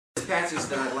The passage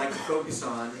that I'd like to focus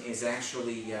on is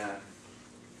actually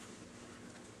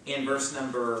in verse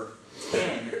number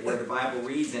 10, where the Bible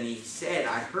reads, "And he said,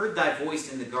 I heard thy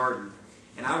voice in the garden,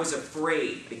 and I was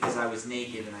afraid because I was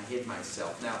naked, and I hid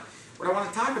myself." Now, what I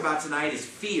want to talk about tonight is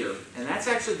fear, and that's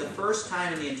actually the first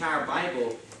time in the entire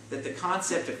Bible that the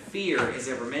concept of fear is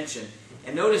ever mentioned.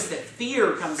 And notice that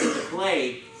fear comes into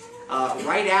play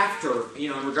right after,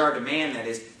 in regard to man, that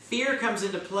is. Fear comes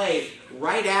into play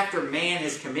right after man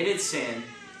has committed sin.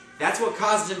 That's what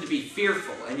causes him to be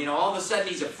fearful. And all of a sudden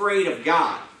he's afraid of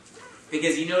God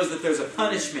because he knows that there's a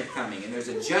punishment coming and there's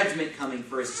a judgment coming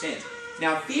for his sins.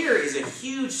 Now, fear is a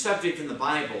huge subject in the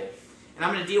Bible, and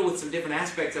I'm going to deal with some different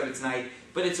aspects of it tonight,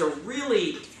 but it's a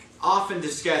really often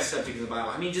discussed subject in the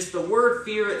Bible. I mean, just the word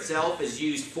fear itself is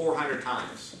used 400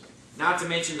 times. Not to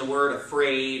mention the word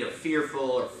afraid or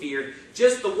fearful or feared.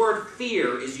 Just the word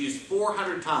fear is used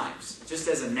 400 times, just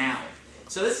as a noun.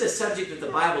 So this is a subject that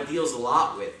the Bible deals a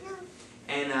lot with.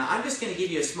 And I'm just going to give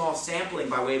you a small sampling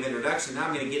by way of introduction. Now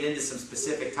I'm going to get into some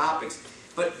specific topics.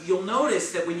 But you'll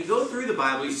notice that when you go through the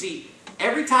Bible, you see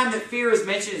every time that fear is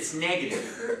mentioned, it's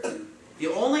negative. The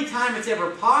only time it's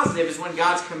ever positive is when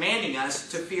God's commanding us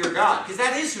to fear God, because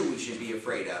that is who we should be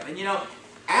afraid of. And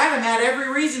Adam had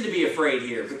every reason to be afraid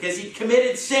here because he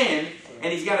committed sin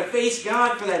and he's got to face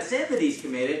God for that sin that he's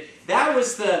committed. That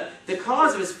was the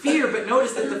cause of his fear, but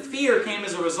notice that the fear came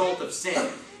as a result of sin.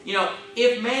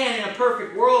 If man in a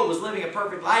perfect world was living a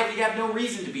perfect life, he'd have no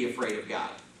reason to be afraid of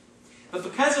God. But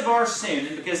because of our sin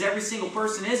and because every single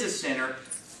person is a sinner,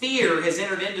 fear has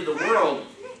entered into the world,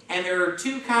 and there are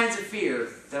two kinds of fear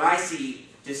that I see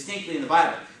distinctly in the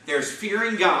Bible. There's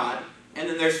fearing God, and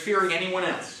then there's fearing anyone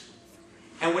else.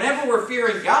 And whenever we're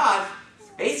fearing God,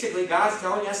 basically God's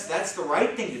telling us that's the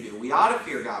right thing to do. We ought to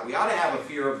fear God. We ought to have a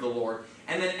fear of the Lord.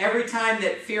 And then every time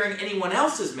that fearing anyone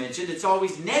else is mentioned, it's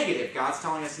always negative. God's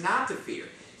telling us not to fear.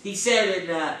 He said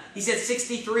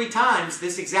 63 times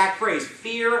this exact phrase,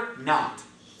 "Fear not."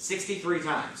 63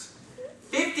 times.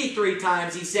 53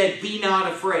 times he said, "Be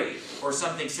not afraid," or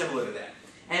something similar to that.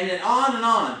 And then on and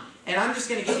on. And I'm just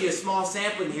going to give you a small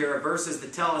sampling here of verses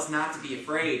that tell us not to be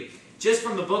afraid, just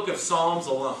from the book of Psalms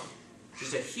alone.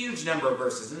 Just a huge number of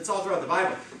verses, and it's all throughout the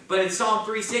Bible. But in Psalm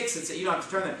 3:6, you don't have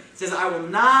to turn there. It says, "I will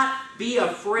not be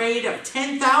afraid of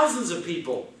 10,000s of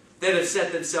people that have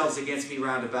set themselves against me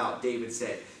round about," David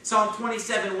said. Psalm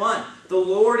 27:1, "The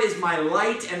Lord is my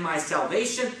light and my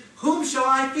salvation. Whom shall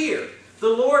I fear? The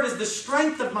Lord is the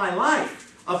strength of my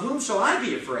life. Of whom shall I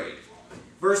be afraid?"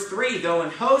 Verse 3, "Though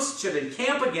an host should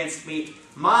encamp against me,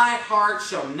 my heart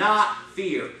shall not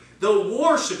fear. Though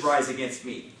war should rise against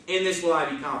me, in this will I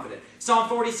be confident." Psalm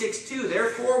 46:2,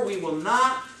 "Therefore we will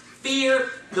not fear,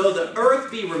 though the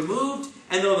earth be removed,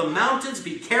 and though the mountains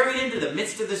be carried into the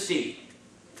midst of the sea."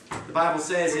 The Bible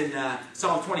says in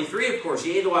Psalm 23, of course,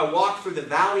 "Yea, though I walk through the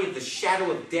valley of the shadow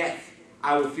of death,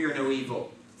 I will fear no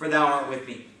evil, for thou art with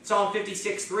me." Psalm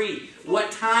 56:3,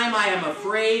 "What time I am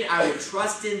afraid, I will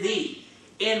trust in thee.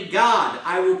 In God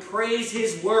I will praise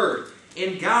his word.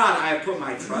 In God I have put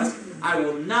my trust. I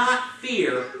will not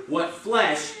fear what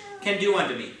flesh can do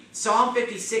unto me." Psalm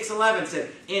 56:11 said,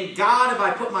 "In God have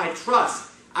I put my trust.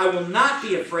 I will not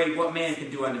be afraid what man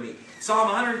can do unto me." Psalm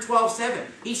 112:7,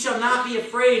 "He shall not be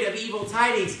afraid of evil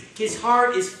tidings. His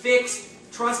heart is fixed,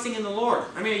 trusting in the Lord."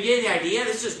 I mean, you get the idea?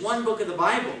 This is just one book of the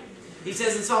Bible. He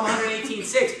says in Psalm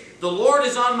 118:6, "The Lord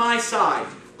is on my side.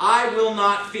 I will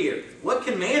not fear. What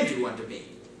can man do unto me?"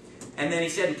 And then he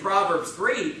said in Proverbs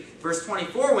 3, verse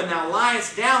 24, "When thou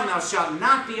liest down, thou shalt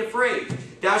not be afraid.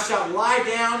 Thou shalt lie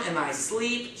down, and thy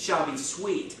sleep shall be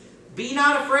sweet. Be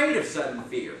not afraid of sudden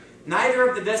fear, neither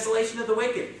of the desolation of the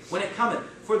wicked, when it cometh.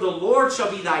 For the Lord shall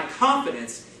be thy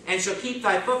confidence, and shall keep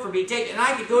thy foot from being taken." And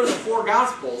I could go to the 4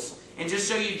 Gospels and just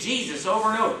show you Jesus over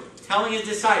and over, telling his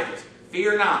disciples,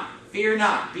 "Fear not, fear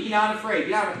not, be not afraid."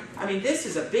 Be not afraid. I mean, this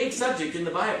is a big subject in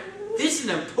the Bible. This is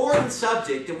an important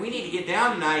subject, and we need to get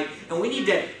down tonight, and we need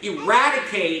to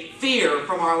eradicate fear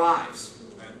from our lives.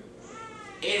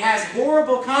 It has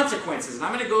horrible consequences, and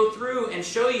I'm going to go through and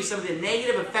show you some of the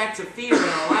negative effects of fear in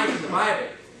our life in the Bible.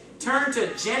 Turn to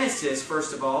Genesis,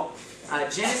 first of all.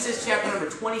 Genesis chapter number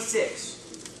 26.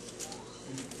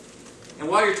 And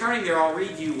while you're turning there, I'll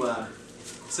read you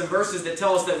some verses that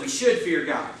tell us that we should fear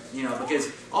God. Because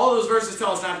all those verses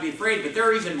tell us not to be afraid, but there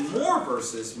are even more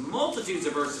verses, multitudes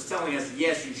of verses telling us,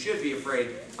 yes, you should be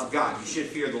afraid of God. You should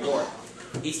fear the Lord.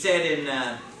 He said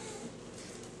in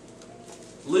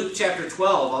Luke chapter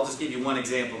 12, I'll just give you one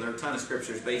example. There are a ton of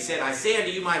scriptures. But he said, "I say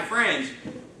unto you, my friends,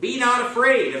 be not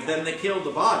afraid of them that kill the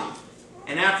body,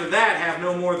 and after that have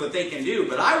no more that they can do.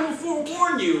 But I will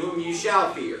forewarn you whom you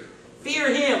shall fear.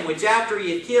 Fear him, which after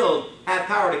he had killed, hath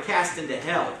power to cast into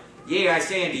hell. Yea, I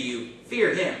say unto you,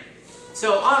 fear him.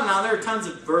 So on and on. There are tons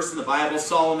of verses in the Bible.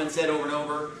 Solomon said over and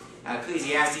over,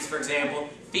 Ecclesiastes, for example,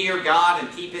 fear God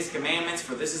and keep his commandments,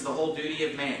 for this is the whole duty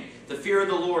of man. The fear of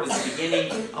the Lord is the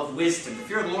beginning of wisdom. The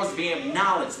fear of the Lord is the beginning of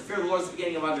knowledge. The fear of the Lord is the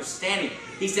beginning of understanding.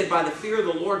 He said, by the fear of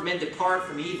the Lord men depart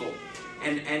from evil.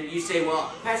 And you say,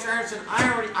 well, Pastor Aronson,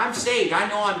 I'm saved. I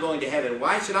know I'm going to heaven.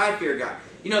 Why should I fear God?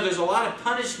 You know, there's a lot of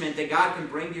punishment that God can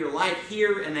bring to your life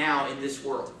here and now in this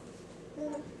world.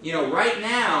 You know, right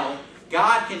now,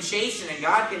 God can chasten and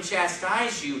God can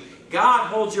chastise you. God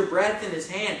holds your breath in his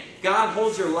hand. God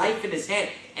holds your life in his hand.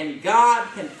 And God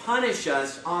can punish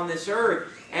us on this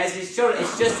earth as his children.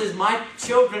 It's just as my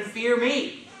children fear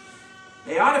me.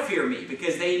 They ought to fear me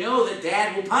because they know that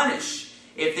Dad will punish.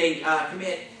 If they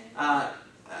commit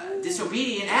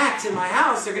disobedient acts in my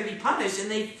house, they're going to be punished,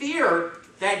 and they fear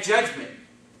that judgment.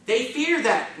 They fear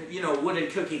that, you know, wooden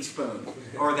cooking spoon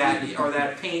or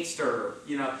that paint stirrer.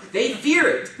 You know, they fear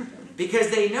it because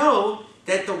they know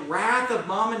that the wrath of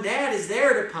Mom and Dad is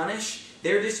there to punish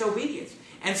their disobedience.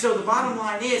 And so the bottom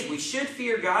line is we should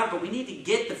fear God, but we need to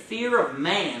get the fear of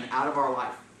man out of our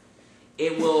life.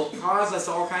 It will cause us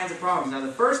all kinds of problems. Now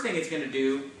the first thing it's going to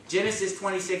do, Genesis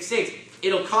 26:6,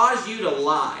 it'll cause you to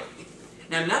lie.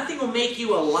 Now nothing will make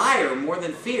you a liar more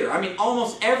than fear. I mean,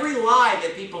 almost every lie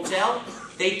that people tell,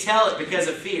 they tell it because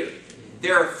of fear.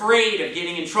 They're afraid of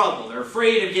getting in trouble. They're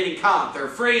afraid of getting caught. They're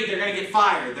afraid they're going to get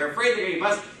fired. They're afraid they're going to get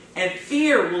busted. And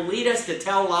fear will lead us to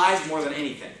tell lies more than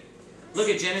anything. Look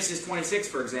at Genesis 26,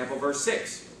 for example, verse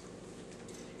 6.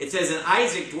 It says, and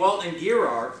Isaac dwelt in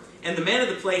Gerar, and the men of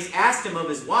the place asked him of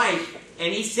his wife,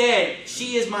 and he said,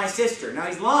 she is my sister. Now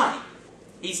he's lying.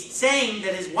 He's saying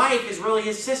that his wife is really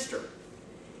his sister.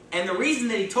 And the reason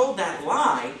that he told that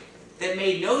lie that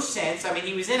made no sense, I mean,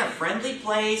 he was in a friendly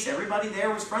place. Everybody there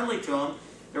was friendly to him.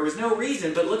 There was no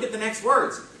reason, but look at the next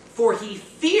words. For he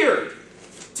feared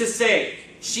to say,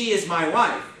 she is my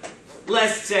wife.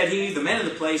 Lest, said he, the men of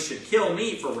the place should kill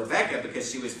me for Rebekah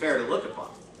because she was fair to look upon.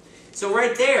 So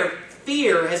right there,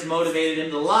 fear has motivated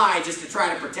him to lie just to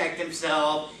try to protect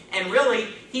himself. And really,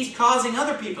 he's causing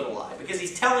other people to lie because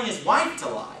he's telling his wife to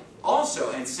lie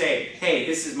also and say, hey,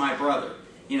 this is my brother.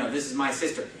 You know, this is my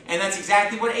sister. And that's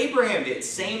exactly what Abraham did.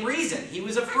 Same reason. He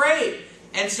was afraid.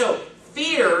 And so,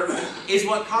 fear is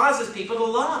what causes people to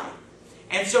lie.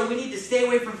 And so we need to stay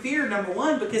away from fear, number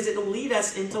one, because it'll lead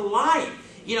us into lying.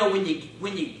 You know, when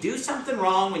you do something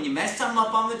wrong, when you mess something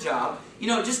up on the job, you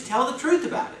know, just tell the truth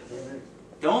about it.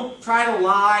 Don't try to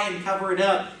lie and cover it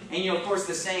up. And, you know, of course,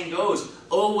 the saying goes,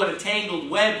 oh, what a tangled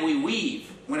web we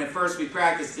weave when at first we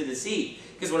practice to deceive.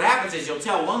 Because what happens is you'll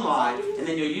tell one lie, and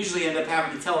then you'll usually end up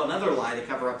having to tell another lie to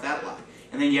cover up that lie.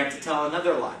 And then you have to tell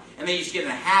another lie. And then you just get in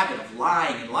a habit of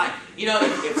lying and lying. You know,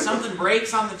 if something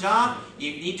breaks on the job,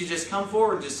 you need to just come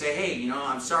forward and just say, hey, you know,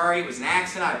 I'm sorry, it was an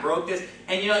accident, I broke this.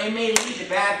 And, you know, it may lead to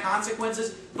bad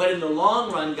consequences, but in the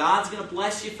long run, God's going to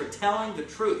bless you for telling the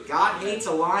truth. God hates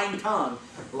a lying tongue.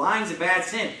 Lying's a bad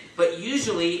sin. But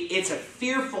usually, it's a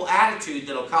fearful attitude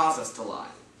that'll cause us to lie.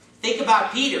 Think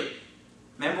about Peter.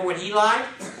 Remember when he lied?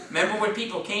 Remember when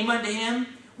people came unto him?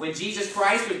 When Jesus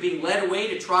Christ was being led away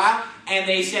to trial? And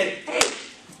they said, hey,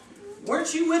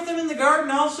 weren't you with him in the garden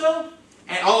also?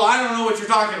 And, oh, I don't know what you're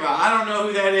talking about. I don't know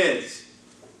who that is.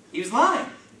 He was lying.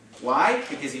 Why?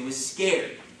 Because he was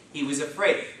scared. He was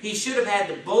afraid. He should have had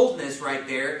the boldness right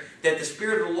there that the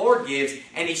Spirit of the Lord gives.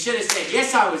 And he should have said,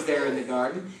 yes, I was there in the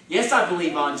garden. Yes, I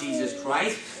believe on Jesus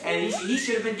Christ. And he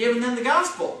should have been giving them the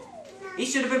gospel. He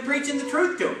should have been preaching the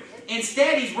truth to them.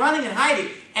 Instead, he's running and hiding.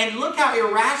 And look how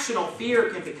irrational fear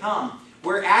can become.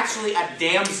 Where actually a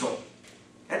damsel,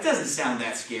 that doesn't sound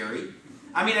that scary.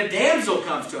 I mean, a damsel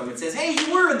comes to him and says, hey,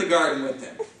 you were in the garden with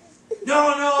him. No,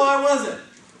 I wasn't.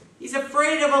 He's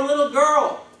afraid of a little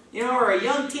girl, you know, or a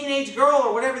young teenage girl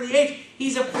or whatever the age.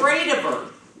 He's afraid of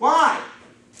her. Why?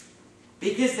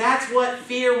 Because that's what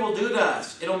fear will do to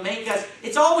us. It'll make us,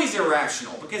 it's always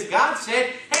irrational. Because God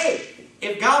said, hey,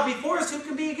 if God be for us, who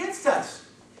can be against us?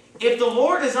 If the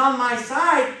Lord is on my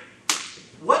side,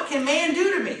 what can man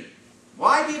do to me?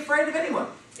 Why be afraid of anyone?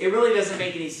 It really doesn't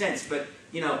make any sense. But,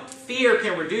 you know, fear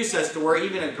can reduce us to where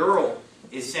even a girl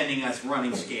is sending us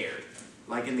running scared.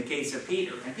 Like in the case of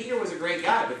Peter. And Peter was a great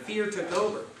guy, but fear took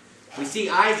over. We see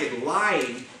Isaac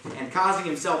lying and causing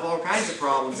himself all kinds of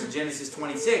problems in Genesis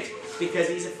 26 because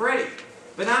he's afraid.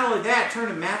 But not only that, turn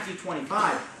to Matthew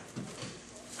 25.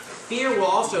 Fear will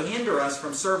also hinder us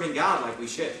from serving God like we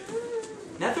should.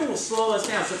 Nothing will slow us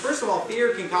down. So first of all,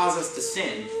 fear can cause us to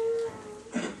sin.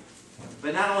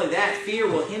 But not only that, fear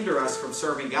will hinder us from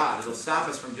serving God. It'll stop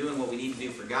us from doing what we need to do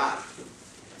for God.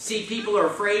 See, people are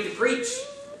afraid to preach.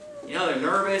 You know, they're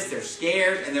nervous, they're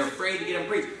scared, and they're afraid to get them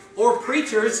preached. Or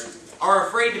preachers are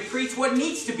afraid to preach what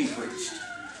needs to be preached.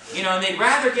 You know, and they'd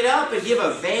rather get up and give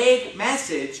a vague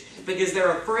message because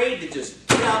they're afraid to just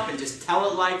get up and just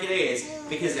tell it like it is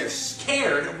because they're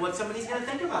scared of what somebody's going to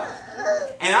think about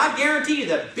it. And I guarantee you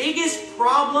the biggest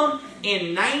problem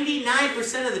in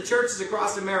 99% of the churches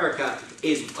across America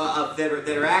is that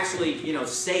are actually, you know,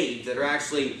 saved, that are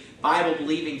actually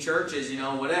Bible-believing churches, you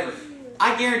know, whatever.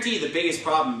 I guarantee you the biggest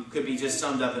problem could be just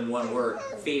summed up in one word: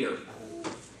 fear.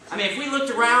 I mean, if we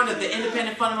looked around at the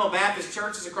independent fundamental Baptist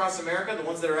churches across America, the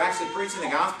ones that are actually preaching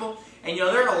the gospel, and you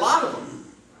know, there are a lot of them,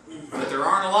 but there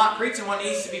aren't a lot preaching what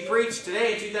needs to be preached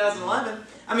today in 2011.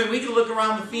 I mean, we can look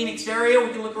around the Phoenix area,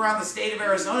 we can look around the state of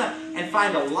Arizona, and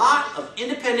find a lot of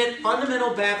independent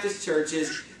fundamental Baptist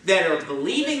churches that are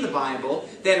believing the Bible,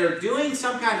 that are doing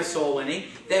some kind of soul winning,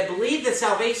 that believe that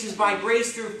salvation is by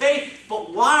grace through faith.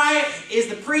 But why is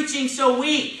the preaching so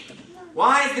weak?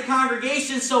 Why is the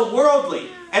congregation so worldly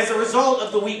as a result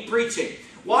of the weak preaching?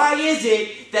 Why is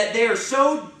it that they are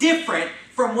so different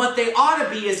from what they ought to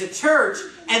be as a church,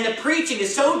 and the preaching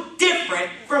is so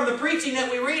different from the preaching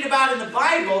that we read about in the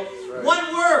Bible? Right.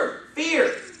 One word: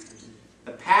 fear.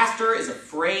 The pastor is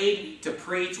afraid to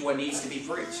preach what needs to be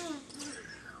preached.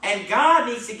 And God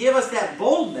needs to give us that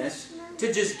boldness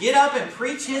to just get up and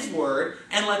preach His Word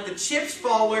and let the chips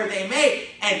fall where they may.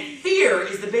 And fear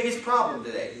is the biggest problem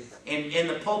today in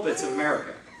the pulpits of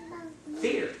America.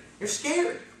 Fear. You're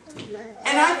scared.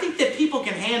 And I think that people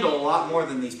can handle a lot more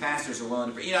than these pastors are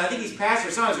willing to. You know, I think these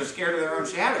pastors sometimes are scared of their own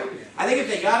shadow. I think if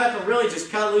they got up and really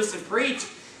just cut loose and preach,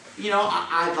 you know,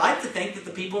 I'd like to think that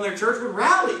the people in their church would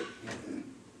rally.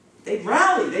 They'd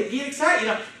rally. They'd get excited.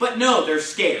 You know, but no, they're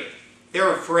scared.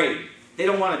 They're afraid. They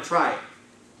don't want to try it.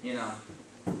 You know.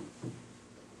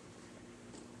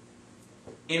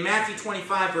 In Matthew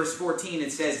 25, verse 14,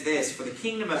 it says this: "For the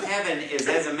kingdom of heaven is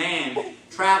as a man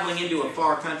traveling into a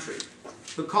far country,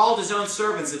 who called his own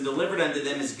servants and delivered unto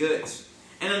them his goods.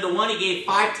 And unto one he gave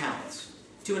 5 talents,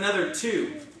 to another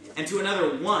 2, and to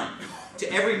another 1,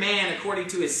 to every man according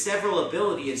to his several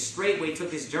ability, and straightway took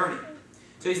his journey."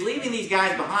 So he's leaving these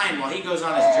guys behind while he goes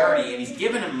on his journey, and he's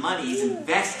giving them money. He's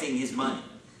investing his money.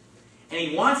 And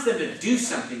he wants them to do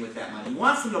something with that money. He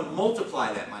wants them to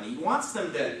multiply that money. He wants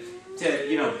them to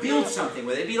you know, build something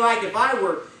with it. It'd be like if I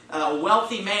were a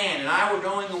wealthy man and I were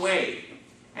going away,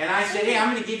 and I said, "Hey, I'm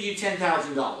going to give you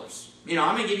 $10,000. You know,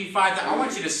 I'm going to give you $5,000. I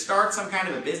want you to start some kind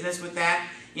of a business with that.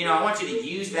 You know, I want you to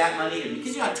use that money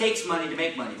because, you know, it takes money to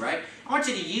make money, right? I want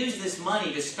you to use this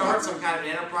money to start some kind of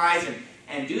an enterprise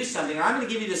and do something. I'm going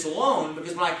to give you this loan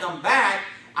because when I come back,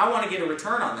 I want to get a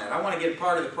return on that. I want to get a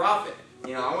part of the profit.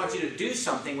 You know, I want you to do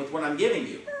something with what I'm giving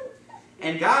you."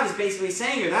 And God is basically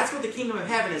saying here, that's what the kingdom of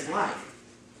heaven is like.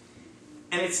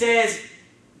 And it says,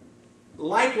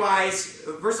 likewise,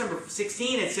 verse number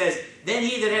 16, it says, "Then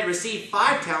he that had received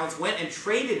 5 talents went and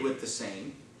traded with the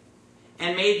same,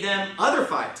 and made them other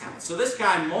 5 talents. So this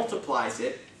guy multiplies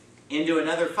it into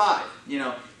another 5. You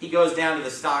know, he goes down to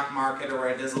the stock market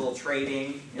or does a little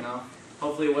trading, you know.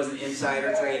 Hopefully it wasn't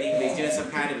insider trading, but he's doing some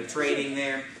kind of a trading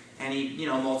there. And he, you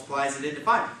know, multiplies it into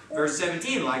 5. Verse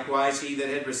 17, "Likewise he that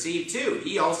had received 2,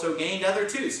 he also gained other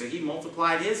 2. So he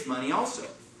multiplied his money also.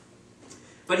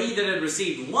 But he that had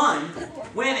received 1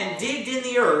 went and digged in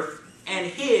the earth and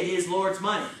hid his Lord's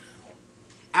money.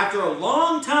 After a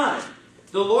long time,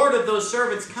 the Lord of those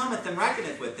servants cometh and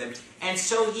reckoneth with them. And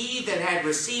so he that had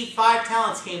received 5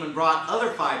 talents came and brought other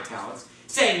 5 talents,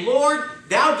 saying, Lord,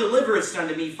 thou deliveredst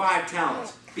unto me 5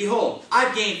 talents. Behold,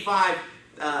 I've gained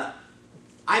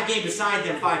beside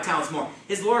them 5 talents more.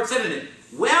 His Lord said unto him,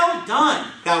 Well done,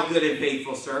 thou good and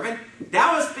faithful servant.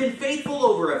 Thou hast been faithful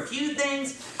over a few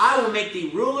things. I will make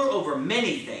thee ruler over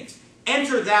many things.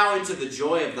 Enter thou into the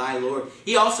joy of thy Lord.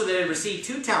 He also that had received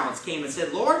 2 talents came and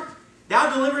said, Lord, thou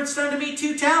deliveredst unto me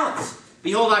 2 talents.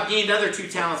 Behold, I've gained other 2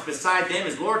 talents beside them.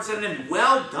 His Lord said unto him,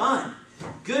 Well done,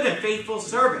 good and faithful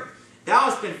servant. Thou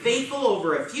hast been faithful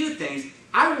over a few things.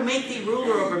 I will make thee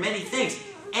ruler over many things.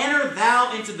 Enter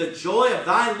thou into the joy of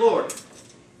thy Lord.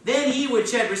 Then he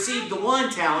which had received the 1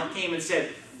 talent came and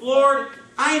said, Lord,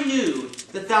 I knew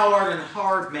that thou art an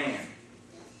hard man,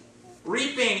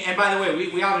 reaping, and by the way,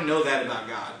 we ought to know that about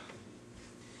God.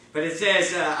 But it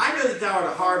says, I know that thou art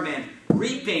a hard man,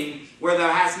 reaping where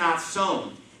thou hast not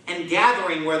sown, and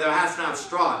gathering where thou hast not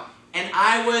strawed. And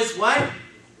I was what?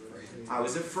 I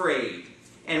was afraid.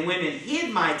 And went and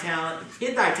hid thy talent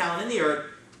in the earth.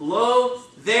 Lo,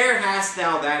 there hast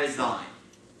thou that is thine.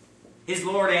 His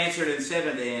Lord answered and said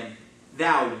unto him,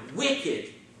 Thou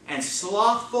wicked and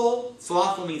slothful,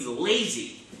 slothful means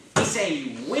lazy. He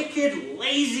saying, "You wicked,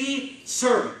 lazy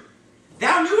servant.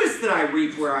 Thou knewest that I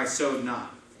reap where I sowed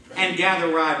not, and gather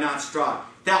where I have not strawed.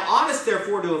 Thou oughtest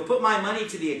therefore to have put my money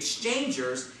to the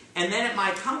exchangers, and then at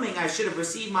my coming I should have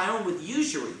received my own with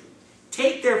usury.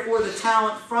 Take therefore the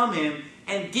talent from him,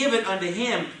 and give it unto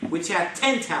him which hath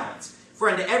 10 talents. For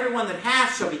unto everyone that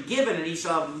hath shall be given, and he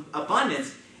shall have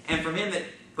abundance, and from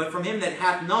him that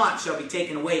hath not shall be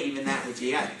taken away even that which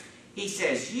he hath." He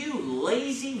says, "You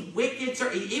lazy, wicked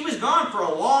servant." He was gone for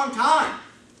a long time.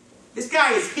 This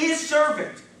guy is his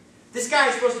servant. This guy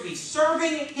is supposed to be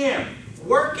serving him,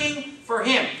 working for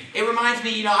him. It reminds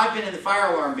me, I've been in the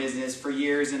fire alarm business for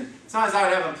years, and sometimes I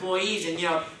would have employees, and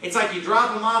it's like you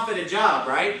drop them off at a job,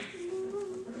 right?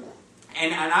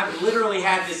 And I've literally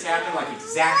had this happen, like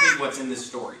exactly what's in this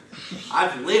story.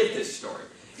 I've lived this story.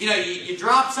 You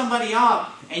drop somebody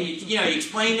off, and you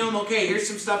explain to them, okay, here's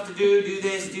some stuff to do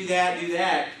this, do that, do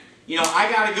that.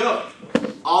 I gotta go.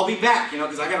 I'll be back,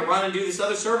 because I gotta run and do this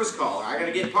other service call, or I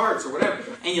gotta get parts, or whatever.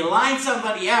 And you line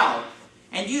somebody out,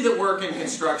 and you that work in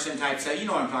construction type stuff, you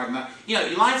know what I'm talking about. You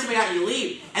line somebody out, you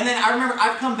leave, and then I remember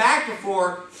I've come back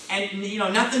before, and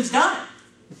nothing's done.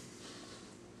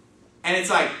 And it's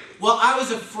like, well, I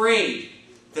was afraid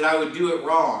that I would do it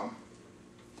wrong,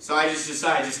 so I just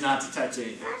decided just not to touch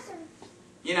anything.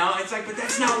 It's like, but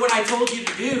that's not what I told you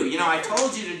to do. I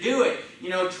told you to do it.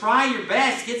 Try your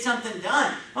best, get something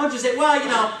done. Don't just say, well,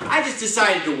 I just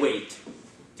decided to wait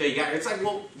till you got here. It's like,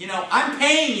 well, I'm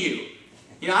paying you.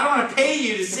 I don't want to pay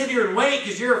you to sit here and wait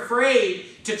because you're afraid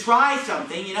to try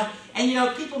something,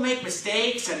 And, people make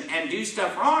mistakes and do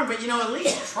stuff wrong, but, at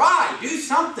least try. Do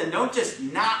something. Don't just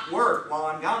not work while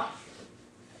I'm gone.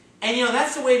 And,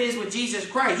 that's the way it is with Jesus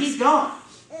Christ. He's gone.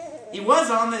 He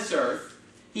was on this earth.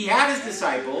 He had his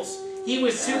disciples. He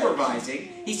was supervising.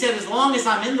 He said, as long as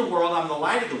I'm in the world, I'm the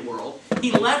light of the world.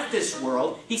 He left this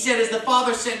world. He said, as the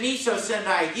Father sent me, so send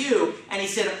I you. And he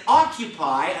said,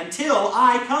 occupy until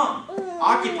I come.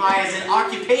 Occupy as in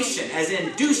occupation, as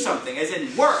in do something, as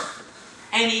in work.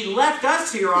 And he left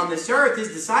us here on this earth, his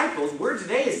disciples. We're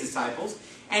today his disciples.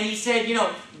 And he said,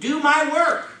 do my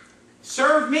work.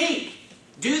 Serve me.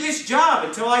 Do this job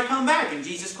until I come back. And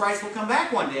Jesus Christ will come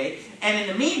back one day. And in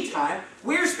the meantime,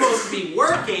 we're supposed to be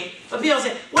working. But people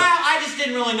say, well, I just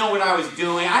didn't really know what I was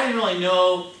doing. I didn't really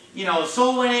know,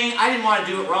 soul winning. I didn't want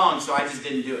to do it wrong, so I just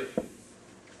didn't do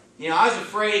it. I was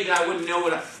afraid that I wouldn't know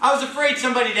what I was afraid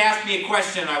somebody would ask me a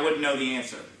question and I wouldn't know the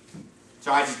answer.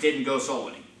 So I just didn't go soul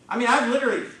winning. I've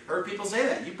literally heard people say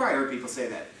that. You probably heard people say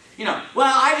that.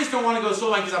 Well, I just don't want to go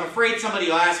soul winning because I'm afraid somebody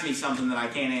will ask me something that I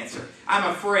can't answer. I'm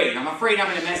afraid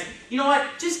I'm in a mess. You know what?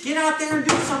 Just get out there and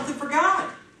do something for God.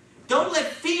 Don't let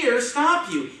fear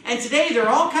stop you. And today there are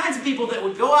all kinds of people that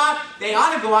would go out, they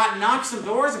ought to go out and knock some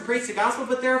doors and preach the gospel,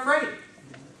 but they're afraid.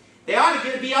 They ought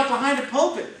to be out behind a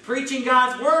pulpit, preaching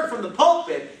God's word from the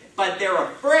pulpit, but they're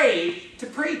afraid to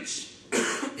preach.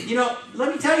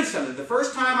 Let me tell you something. The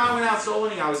first time I went out soul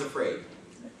winning, I was afraid.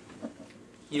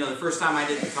 The first time I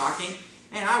did the talking,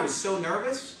 man, I was so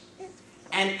nervous.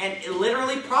 And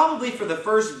literally, probably for the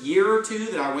first year or two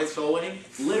that I went soul winning,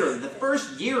 literally, the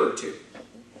first year or two,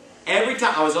 every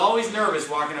time, I was always nervous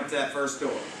walking up to that first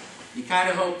door. You kind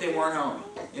of hope they weren't home,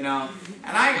 And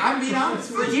I'm being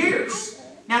honest, for years.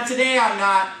 Now, today, I'm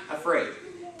not afraid.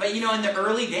 But, in the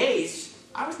early days,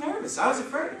 I was nervous. I was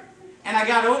afraid. And I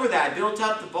got over that. I built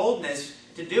up the boldness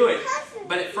to do it.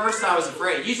 But at first, I was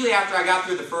afraid. Usually, after I got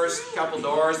through the first couple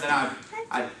doors, then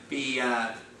I'd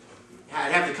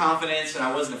have the confidence and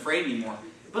I wasn't afraid anymore.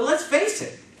 But let's face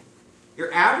it.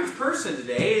 Your average person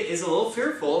today is a little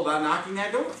fearful about knocking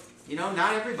that door.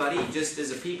 Not everybody just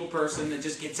is a people person that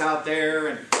just gets out there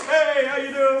and, hey, how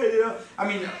you doing?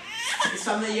 It's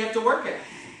something that you have to work at.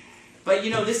 But,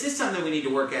 this is something we need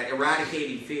to work at,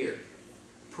 eradicating fear.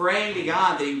 Praying to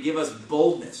God that He would give us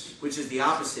boldness, which is the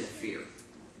opposite of fear.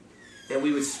 That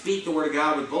we would speak the Word of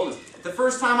God with boldness. The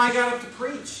first time I got up to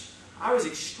preach, I was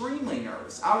extremely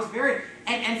nervous. I was very,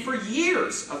 and for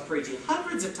years of preaching,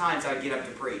 hundreds of times I'd get up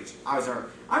to preach. I was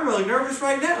nervous. I'm really nervous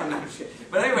right now.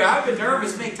 But anyway, I've been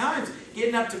nervous many times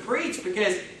getting up to preach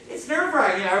because it's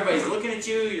nerve-wracking. Everybody's looking at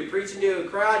you. You're preaching to a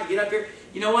crowd. You get up here.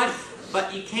 You know what?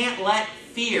 But you can't let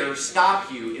fear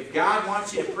stop you. If God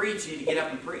wants you to preach, you need to get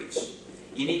up and preach.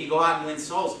 You need to go out and win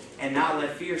souls and not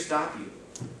let fear stop you.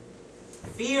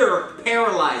 Fear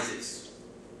paralyzes.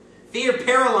 Fear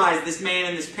paralyzed this man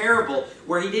in this parable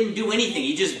where he didn't do anything.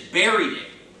 He just buried it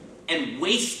and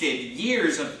wasted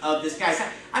years of this guy's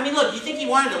time. Look, you think he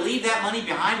wanted to leave that money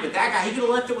behind with that guy? He could have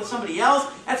left it with somebody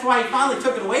else. That's why he finally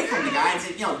took it away from the guy and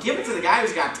said, give it to the guy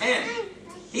who's got 10.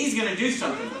 He's going to do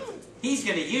something with it. He's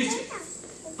going to use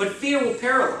it. But fear will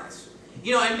paralyze.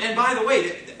 And by the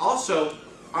way, also,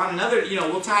 on another,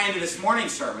 we'll tie into this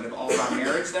morning's sermon all about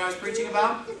marriage that I was preaching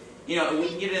about. We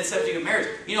can get into the subject of marriage.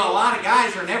 A lot of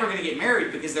guys are never going to get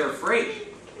married because they're afraid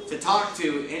to talk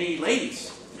to any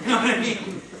ladies. You know what I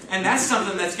mean? And that's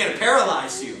something that's going to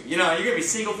paralyze you. You're going to be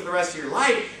single for the rest of your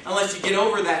life unless you get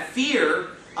over that fear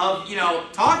of,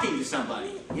 talking to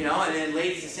somebody. And then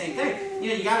ladies, the same thing.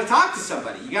 You got to talk to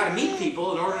somebody. You got to meet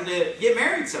people in order to get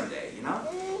married someday,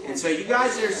 And so you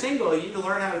guys that are single, you need to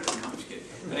learn how to... No, I'm just kidding.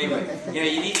 But anyway,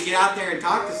 you need to get out there and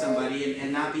talk to somebody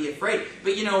and not be afraid.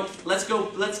 But,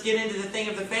 let's get into the thing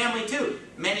of the family, too.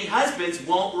 Many husbands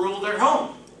won't rule their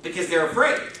home because they're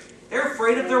afraid. They're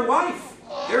afraid of their wife.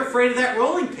 They're afraid of that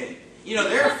rolling pin.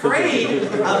 They're afraid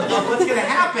of what's going to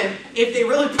happen if they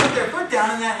really put their foot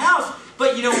down in that house.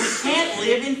 But, we can't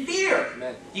live in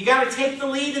fear. You got to take the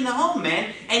lead in the home,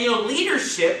 man. And,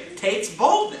 leadership takes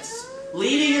boldness.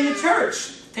 Leading in the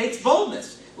church takes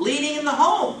boldness. Leading in the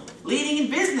home. Leading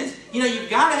in business. You've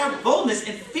got to have boldness,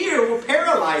 and fear will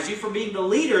paralyze you from being the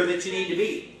leader that you need to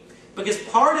be. Because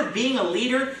part of being a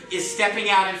leader is stepping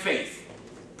out in faith.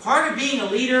 Part of being a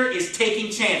leader is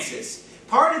taking chances.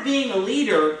 Part of being a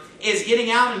leader is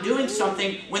getting out and doing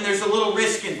something when there's a little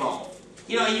risk involved.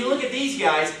 You look at these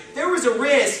guys, there was a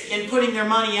risk in putting their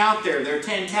money out there, their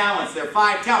 10 talents, their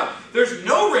 5 talents. There's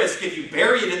no risk if you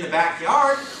bury it in the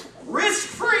backyard.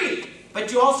 Risk-free.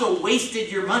 But you also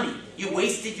wasted your money. You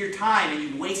wasted your time, and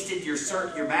you wasted your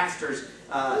master's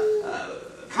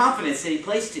confidence that he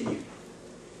placed in you.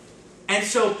 And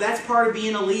so that's part of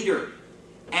being a leader.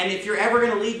 And if you're ever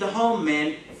going to lead the home,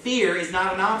 men, fear is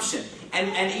not an option.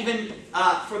 And even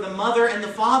for the mother and the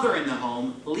father in the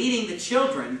home, leading the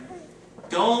children,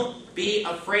 don't be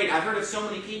afraid. I've heard of so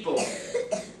many people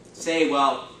say,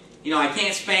 well, I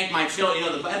can't spank my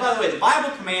children. By the way, the Bible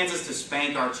commands us to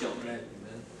spank our children.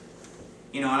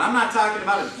 And I'm not talking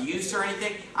about abuse or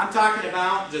anything. I'm talking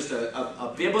about just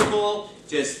a biblical,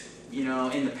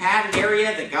 in the padded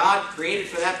area that God created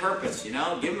for that purpose. Give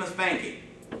them a spanking.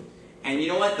 And you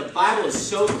know what? The Bible is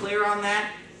so clear on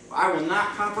that. I will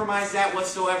not compromise that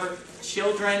whatsoever.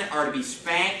 Children are to be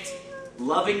spanked,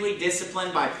 lovingly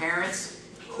disciplined by parents.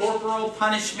 Corporal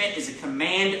punishment is a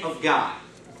command of God.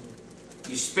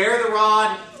 You spare the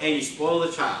rod and you spoil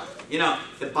the child.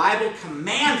 The Bible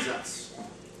commands us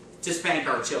to spank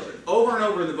our children over and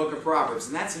over in the book of Proverbs.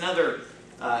 And that's another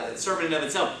sermon in and of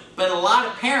itself. But a lot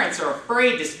of parents are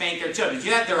afraid to spank their children.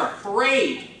 Yet they're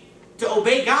afraid to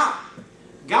obey God.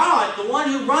 God, the one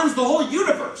who runs the whole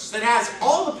universe, that has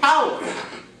all the power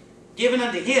given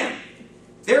unto Him,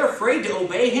 they're afraid to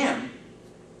obey Him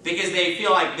because they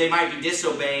feel like they might be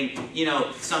disobeying,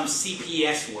 some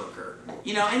CPS worker.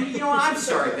 I'm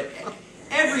sorry, but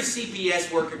every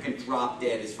CPS worker can drop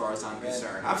dead as far as I'm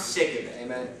concerned. I'm sick of it.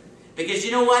 Amen. Because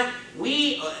you know what?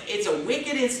 It's a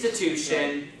wicked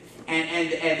institution,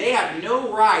 and they have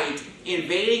no right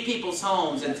invading people's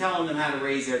homes and telling them how to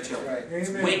raise their children. Right. It's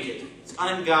wicked. It's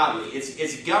ungodly.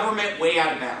 It's government way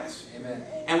out of bounds. Amen.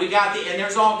 And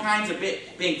there's all kinds of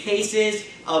been cases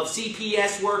of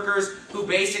CPS workers who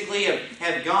basically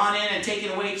have gone in and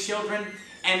taken away children,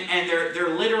 and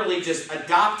they're literally just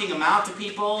adopting them out to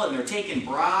people, and they're taking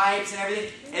bribes and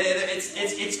everything. And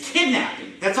it's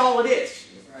kidnapping. That's all it is.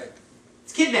 Right.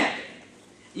 It's kidnapping.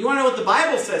 You want to know what the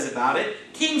Bible says about it?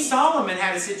 King Solomon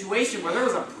had a situation where there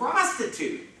was a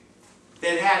prostitute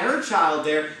that had her child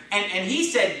there, and he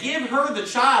said, give her the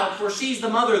child, for she's the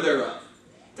mother thereof.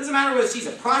 It doesn't matter whether she's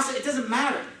a prostitute, it doesn't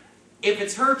matter. If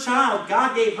it's her child,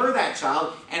 God gave her that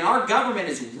child, and our government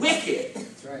is wicked.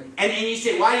 That's right. And you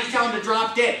say, why do you tell them to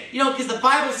drop dead? Because the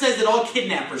Bible says that all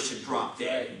kidnappers should drop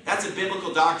dead. Right. That's a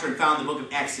biblical doctrine found in the book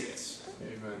of Exodus.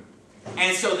 Amen.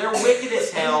 And so they're wicked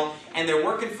as hell, and they're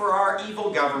working for our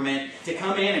evil government to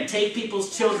come in and take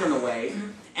people's children away.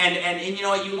 And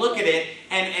you look at it,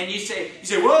 and you say,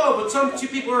 whoa, but some two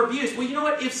people are abused. Well, you know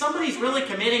what? If somebody's really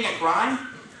committing a crime,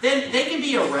 then they can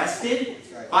be arrested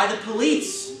by the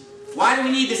police. Why do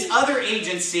we need this other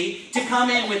agency to come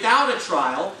in without a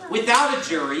trial, without a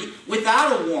jury,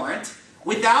 without a warrant,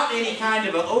 without any kind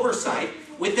of an oversight,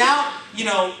 without,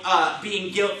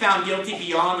 being found guilty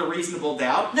beyond a reasonable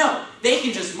doubt? No, they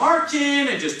can just march in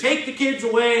and just take the kids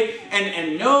away,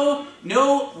 and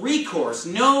no recourse,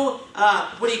 no,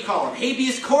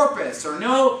 habeas corpus, or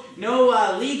no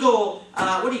legal,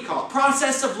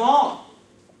 process of law.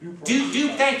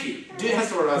 Thank you. That's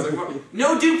the word I was looking for.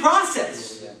 No due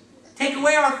process. Take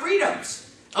away our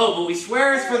freedoms. Oh, but we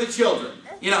swear it's for the children.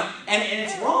 And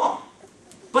it's wrong.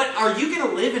 But are you going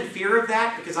to live in fear of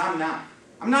that? Because I'm not.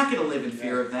 I'm not going to live in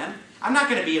fear of them. I'm not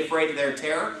going to be afraid of their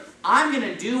terror. I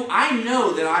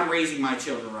know that I'm raising my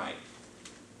children right.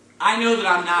 I know that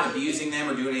I'm not abusing them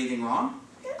or doing anything wrong.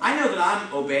 I know that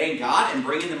I'm obeying God and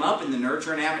bringing them up in the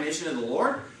nurture and admonition of the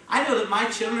Lord. I know that my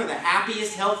children are the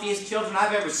happiest, healthiest children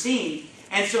I've ever seen.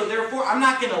 And so therefore, I'm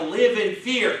not going to live in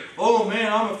fear. Oh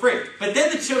man, I'm afraid. But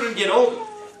then the children get older.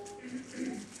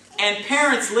 And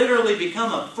parents literally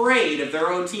become afraid of their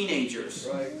own teenagers.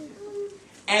 Right.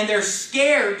 And they're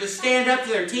scared to stand up to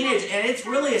their teenagers. And it's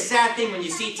really a sad thing when you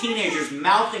see teenagers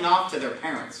mouthing off to their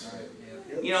parents.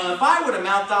 Right. You know, if I would have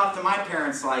mouthed off to my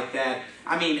parents like that,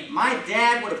 I mean, my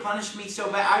dad would have punished me so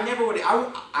bad. I never would.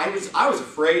 I was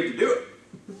afraid to do it.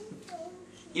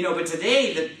 You know, but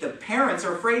today the parents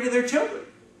are afraid of their children,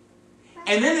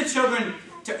 and then the children,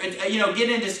 you know, get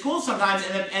into school sometimes,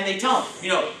 and they tell them, you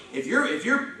know, if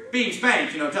you're being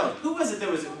spanked, you know, tell them. Who was it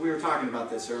that was? We were talking about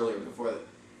this earlier before.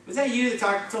 Was that you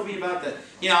that told me about that?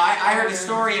 You know, I heard a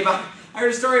story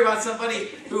about somebody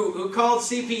who called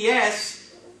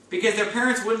CPS because their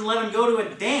parents wouldn't let them go to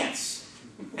a dance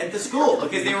at the school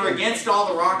because they were against all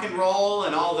the rock and roll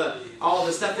and all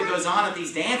the stuff that goes on at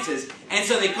these dances. And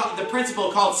so the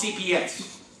principal called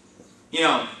CPS. You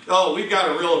know, oh, we've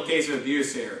got a real case of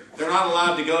abuse here. They're not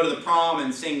allowed to go to the prom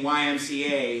and sing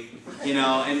YMCA, you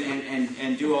know,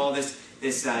 and do all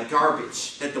this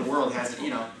garbage that the world has. You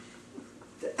know,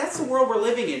 that's the world we're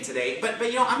living in today. But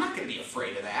you know, I'm not going to be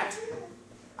afraid of that.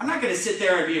 I'm not going to sit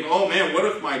there and be, oh man, what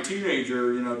if my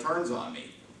teenager, you know, turns on me?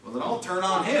 Well, then I'll turn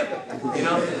on him. You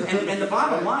know, and the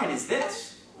bottom line is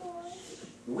this: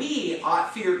 we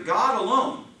ought fear God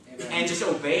alone and just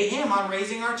obey Him on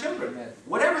raising our children,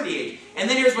 whatever the age. And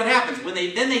then here's what happens when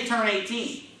they turn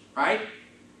 18, right?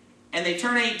 And they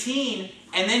turn 18,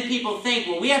 and then people think,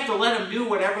 well, we have to let them do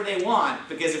whatever they want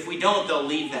because if we don't, they'll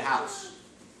leave the house.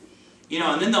 You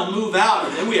know, and then they'll move out,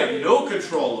 and then we have no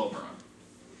control over them.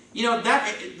 You know,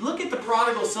 look at the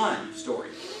prodigal son story.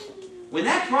 When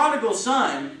that prodigal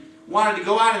son wanted to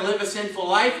go out and live a sinful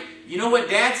life, you know what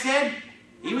Dad said?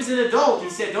 He was an adult. He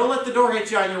said, "Don't let the door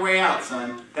hit you on your way out,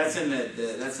 son." That's in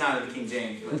that's not in the King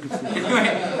James, but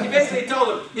anyway, he basically told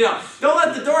him, you know, "Don't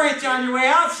let the door hit you on your way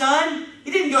out, son."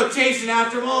 He didn't go chasing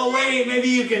after him. Oh, wait, maybe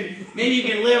you can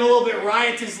live a little bit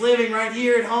riotous living right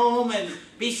here at home and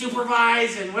be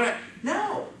supervised and whatever.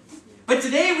 No. But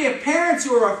today we have parents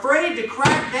who are afraid to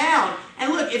crack down.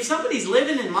 And look, if somebody's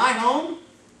living in my home,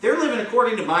 they're living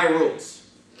according to my rules.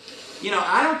 You know,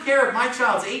 I don't care if my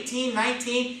child's 18,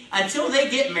 19, until they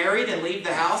get married and leave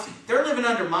the house, they're living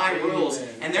under my rules.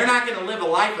 And they're not going to live a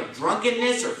life of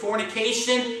drunkenness or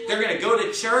fornication. They're going to go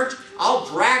to church. I'll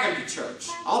drag them to church.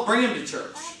 I'll bring them to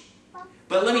church.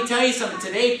 But let me tell you something.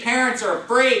 Today, parents are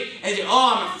afraid. And they say,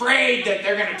 oh, I'm afraid that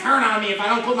they're going to turn on me if I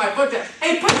don't put my foot down.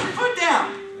 Hey, put your foot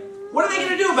down. What are they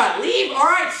going to do about it? Leave? All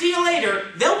right, see you later.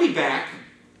 They'll be back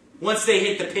once they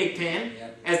hit the pig pen,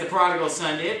 as the prodigal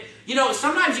son did. You know,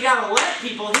 sometimes you got to let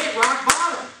people hit rock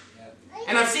bottom.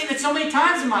 And I've seen it so many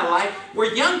times in my life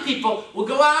where young people will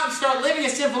go out and start living a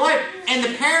sinful life, and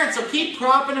the parents will keep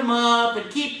propping them up and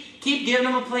keep giving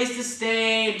them a place to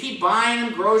stay, and keep buying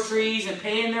them groceries and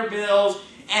paying their bills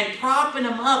and propping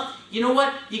them up. You know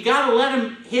what? You got to let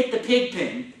them hit the pig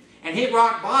pen and hit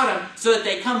rock bottom so that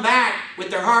they come back with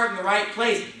their heart in the right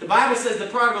place. The Bible says the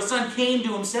prodigal son came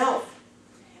to himself.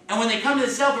 And when they come to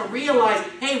themselves and realize,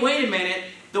 hey, wait a minute,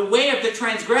 the way of the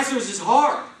transgressors is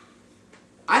hard.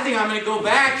 I think I'm going to go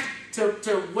back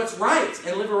to what's right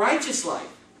and live a righteous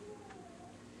life.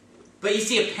 But you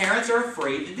see, parents are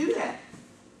afraid to do that.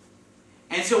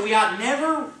 And so we ought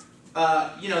never,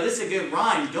 you know, this is a good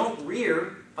rhyme, don't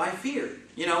rear by fear.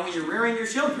 You know, when you're rearing your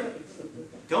children,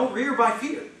 don't rear by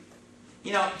fear.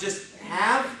 You know, just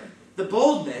have the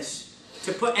boldness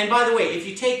to put, and by the way, if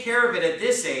you take care of it at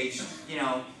this age, you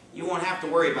know, you won't have to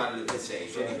worry about it at this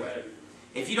age anyway.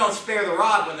 If you don't spare the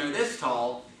rod when they're this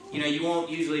tall, you know, you won't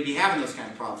usually be having those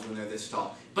kind of problems when they're this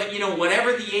tall. But, you know,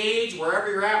 whatever the age, wherever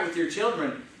you're at with your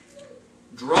children,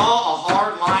 draw a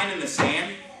hard line in the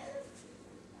sand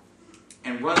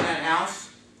and run that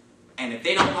house. And if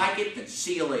they don't like it, then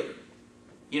see you later.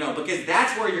 You know, because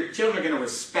that's where your children are going to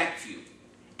respect you.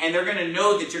 And they're going to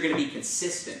know that you're going to be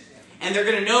consistent. And they're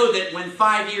going to know that when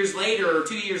 5 years later or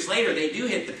 2 years later they do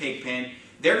hit the pig pen,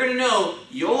 they're going to know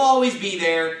you'll always be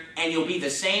there and you'll be the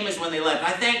same as when they left. And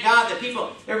I thank God that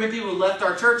there have been people who left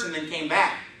our church and then came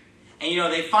back. And you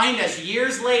know, they find us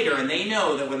years later and they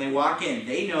know that when they walk in,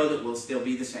 they know that we'll still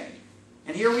be the same.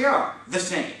 And here we are, the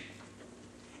same.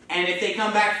 And if they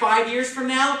come back 5 years from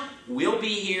now, we'll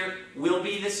be here, we'll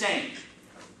be the same.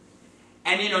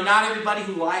 And you know, not everybody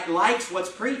who likes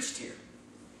what's preached here.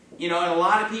 You know, and a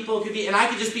lot of people could be, and I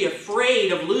could just be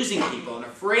afraid of losing people and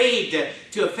afraid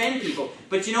to offend people.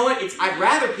 But you know what? I'd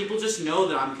rather people just know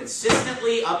that I'm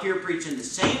consistently up here preaching the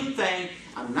same thing.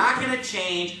 I'm not going to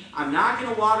change. I'm not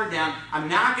going to water down. I'm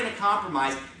not going to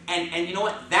compromise. And you know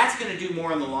what? That's going to do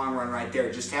more in the long run right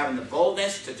there. Just having the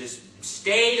boldness to just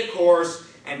stay the course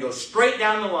and go straight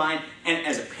down the line. And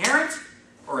as a parent,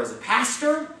 or as a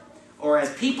pastor, or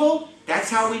as people, that's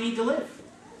how we need to live.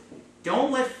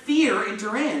 Don't let fear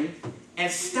enter in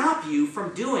and stop you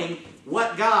from doing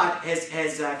what God has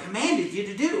commanded you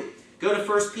to do. Go to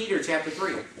 1 Peter chapter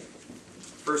 3.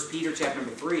 1 Peter chapter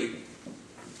 3.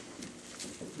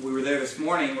 We were there this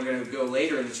morning. We're going to go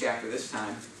later in the chapter this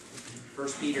time. 1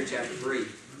 Peter chapter 3.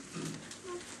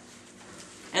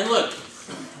 And look,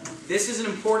 this is an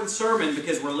important sermon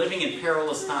because we're living in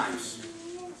perilous times.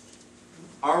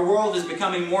 Our world is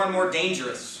becoming more and more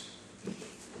dangerous.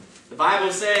 The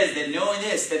Bible says that knowing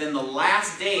this, that in the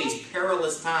last days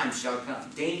perilous times shall come.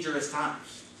 Dangerous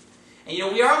times. And you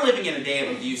know, we are living in a day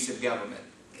of abusive government.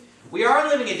 We are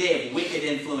living a day of wicked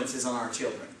influences on our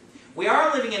children. We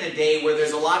are living in a day where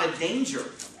there's a lot of danger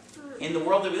in the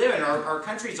world that we live in. Our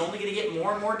country is only going to get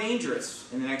more and more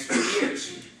dangerous in the next few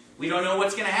years. We don't know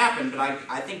what's going to happen, but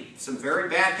I think some very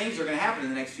bad things are going to happen in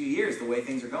the next few years, the way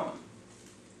things are going.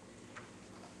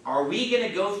 Are we going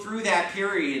to go through that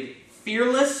period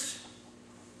fearless,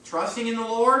 trusting in the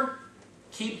Lord,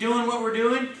 keep doing what we're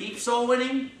doing, keep soul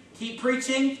winning, keep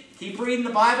preaching, keep reading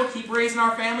the Bible, keep raising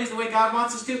our families the way God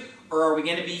wants us to? Or are we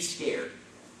going to be scared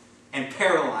and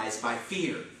paralyzed by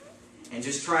fear and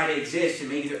just try to exist and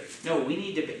make it? No, we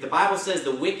need to. The Bible says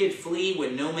the wicked flee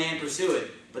when no man pursue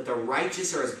it, but the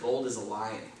righteous are as bold as a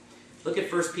lion. Look at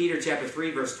 1 Peter chapter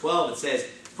 3, verse 12. It says,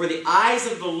 "For the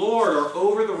eyes of the Lord are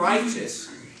over the righteous,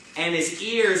 and his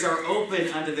ears are open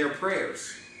unto their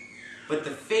prayers. But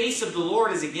the face of the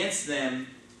Lord is against them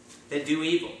that do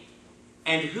evil.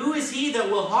 And who is he that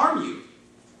will harm you,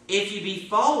 if ye be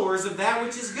followers of that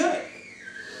which is good?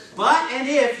 But and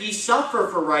if ye suffer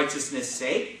for righteousness'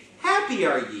 sake, happy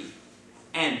are ye.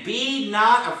 And be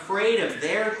not afraid of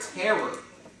their terror,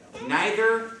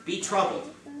 neither be troubled.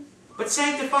 But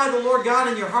sanctify the Lord God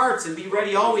in your hearts, and be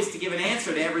ready always to give an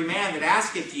answer to every man that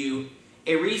asketh you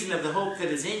a reason of the hope that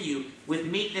is in you, with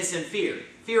meekness and fear."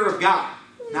 Fear of God,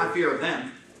 not fear of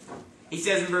them. He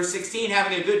says in verse 16,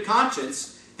 "Having a good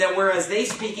conscience, that whereas they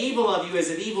speak evil of you as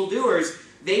of evildoers,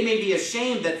 they may be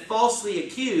ashamed that falsely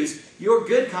accuse your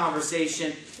good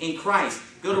conversation in Christ."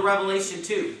 Go to Revelation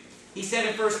 2. He said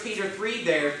in 1 Peter 3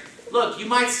 there, look, you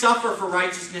might suffer for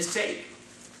righteousness' sake,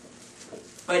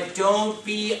 but don't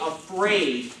be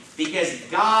afraid, because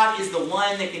God is the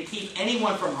one that can keep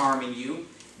anyone from harming you.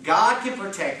 God can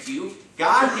protect you.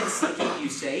 God can keep you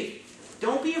safe.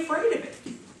 Don't be afraid of it.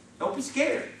 Don't be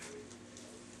scared.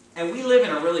 And we live in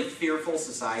a really fearful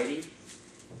society,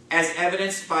 as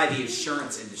evidenced by the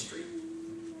insurance industry.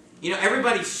 You know,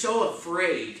 everybody's so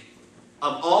afraid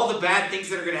of all the bad things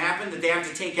that are going to happen that they have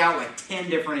to take out like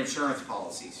 10 different insurance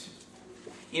policies.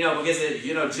 You know, because,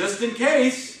 you know, just in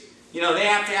case, you know, they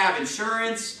have to have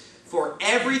insurance for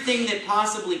everything that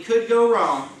possibly could go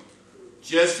wrong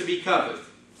just to be covered.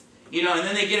 You know, and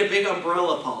then they get a big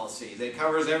umbrella policy that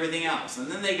covers everything else. And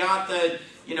then they got the,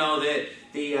 you know, the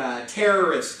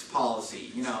terrorist policy.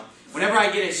 You know, whenever I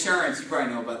get insurance, you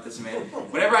probably know about this, man.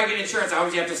 Whenever I get insurance, I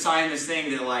always have to sign this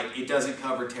thing that, like, it doesn't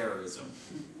cover terrorism.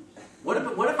 What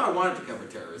if I wanted to cover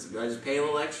terrorism? Do I just pay a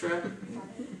little extra?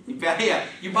 Yeah,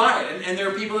 you buy it, and there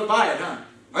are people that buy it, huh?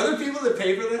 Are there people that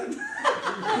pay for that?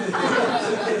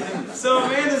 So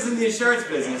Amanda's in the insurance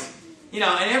business. You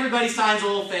know, and everybody signs a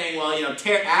little thing, well, you know,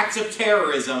 acts of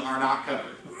terrorism are not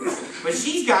covered. But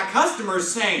she's got customers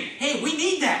saying, hey, we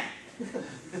need that.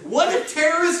 What if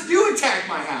terrorists do attack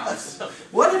my house?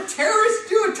 What if terrorists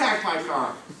do attack my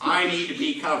car? I need to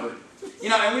be covered. You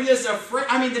know, and we're just afraid.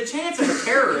 I mean, the chance of a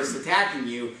terrorist attacking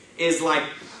you is like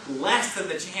less than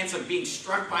the chance of being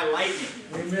struck by lightning.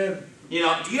 Amen. You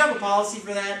know, do you have a policy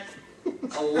for that?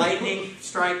 A lightning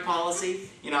strike policy?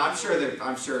 You know, I'm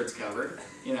sure it's covered.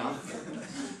 You know,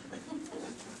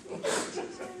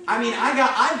 I mean, I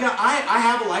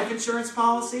have a life insurance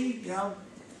policy. You know,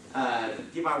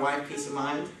 give my wife peace of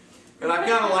mind. But I've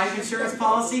got a life insurance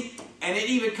policy, and it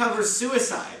even covers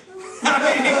suicide. I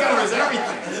mean, it covers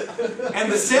everything.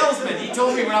 And the salesman, he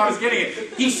told me when I was getting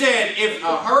it, he said, if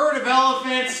a herd of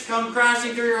elephants come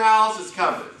crashing through your house, it's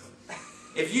covered.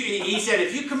 He said,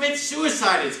 if you commit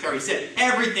suicide, it's covered. He said,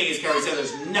 everything is covered. He said,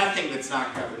 there's nothing that's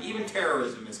not covered. Even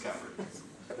terrorism is covered.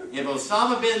 If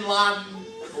Osama bin Laden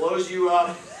blows you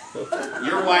up,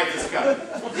 your wife is covered.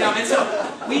 You know, and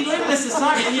so we live in a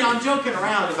society, and you know, I'm joking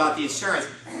around about the insurance,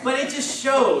 but it just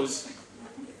shows,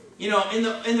 You know,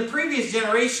 in the previous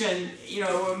generation, you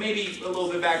know, maybe a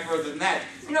little bit back further than that,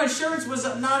 you know, insurance was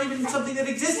not even something that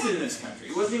existed in this country.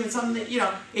 It wasn't even something that, you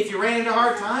know, if you ran into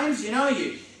hard times, you know,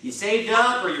 you saved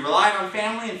up or you relied on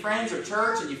family and friends or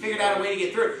church and you figured out a way to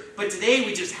get through. But today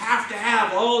we just have to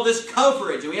have all this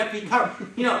coverage and we have to be covered.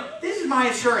 You know, this is my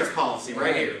insurance policy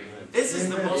right here. This is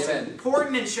the most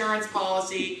important insurance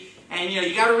policy, and, you know,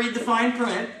 you got to read the fine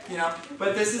print, you know,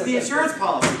 but this is the insurance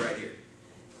policy right here.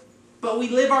 But we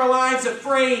live our lives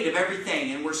afraid of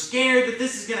everything, and we're scared that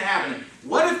this is going to happen.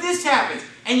 What if this happens?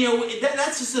 And, you know,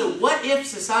 that's just a what-if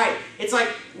society. It's like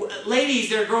ladies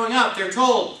that are growing up, they're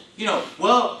told, you know,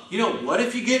 well, you know, what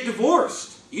if you get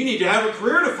divorced? You need to have a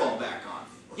career to fall back on.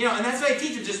 You know, and that's why I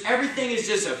teach them, just everything is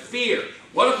just a fear.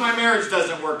 What if my marriage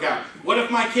doesn't work out? What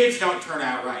if my kids don't turn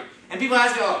out right? And people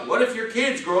ask, oh, what if your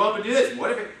kids grow up and do this?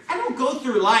 What if I don't go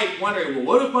through life wondering, well,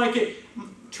 what if my kid...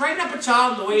 Train up a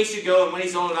child in the way he should go, and when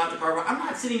he's old enough to depart. I'm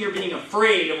not sitting here being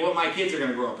afraid of what my kids are going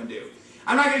to grow up and do.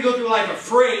 I'm not going to go through life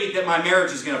afraid that my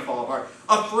marriage is going to fall apart.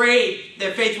 Afraid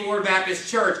that Faithful Word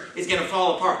Baptist Church is going to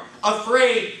fall apart.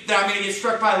 Afraid that I'm going to get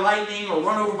struck by lightning or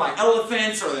run over by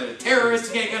elephants, or that a terrorist is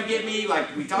going to come get me,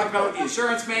 like we talked about with the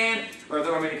insurance man, or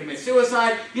that I'm going to commit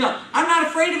suicide. You know, I'm not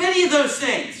afraid of any of those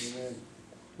things.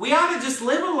 We ought to just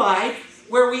live a life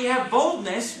where we have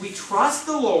boldness, we trust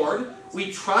the Lord,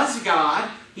 we trust God,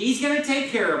 He's going to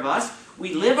take care of us.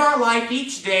 We live our life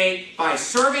each day by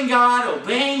serving God,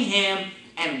 obeying Him,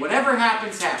 and whatever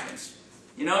happens, happens.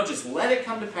 You know, just let it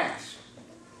come to pass.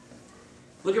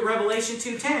 Look at Revelation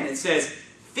 2:10. It says,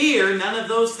 fear none of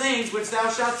those things which thou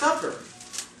shalt suffer.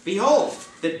 Behold,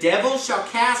 the devil shall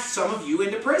cast some of you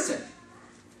into prison,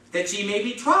 that ye may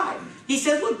be tried. He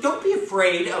said, look, don't be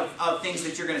afraid of things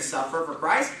that you're going to suffer for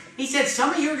Christ. He said,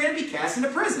 some of you are going to be cast into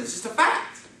prison. It's just a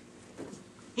fact.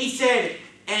 He said,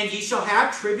 and ye shall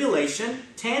have tribulation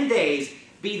 10 days.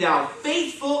 Be thou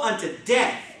faithful unto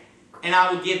death, and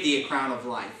I will give thee a crown of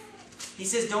life. He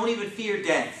says, don't even fear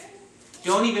death.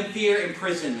 Don't even fear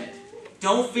imprisonment.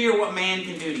 Don't fear what man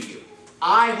can do to you.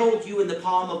 I hold you in the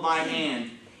palm of my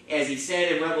hand. As he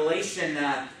said in Revelation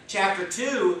chapter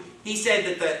 2, he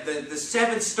said that the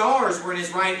 7 stars were in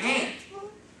his right hand.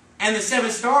 And the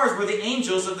 7 stars were the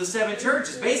angels of the 7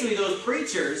 churches. Basically, those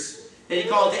preachers that he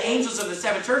called the angels of the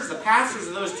 7 churches, the pastors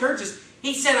of those churches,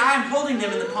 he said, I am holding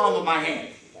them in the palm of my hand.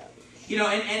 You know,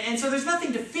 and so there's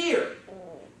nothing to fear.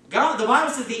 God, the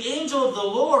Bible says, the angel of the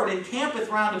Lord encampeth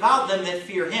round about them that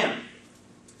fear Him.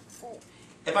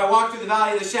 If I walk through the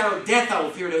valley of the shadow of death, I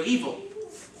will fear no evil,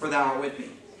 for thou art with me.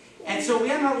 And so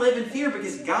we are not live in fear,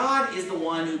 because God is the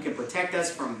one who can protect us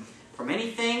from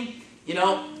anything. You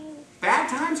know, bad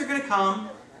times are going to come.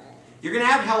 You're going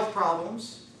to have health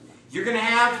problems. You're going to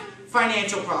have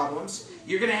financial problems.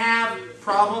 You're going to have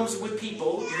problems with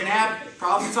people. You're going to have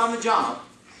problems on the job.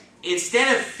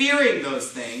 Instead of fearing those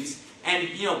things and,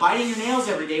 you know, biting your nails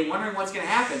every day, wondering what's going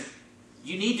to happen,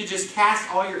 you need to just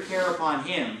cast all your care upon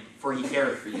Him, for He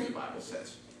careth for you, the Bible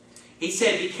says. He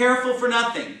said, be careful for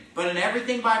nothing, but in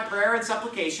everything by prayer and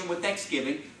supplication with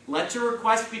thanksgiving, let your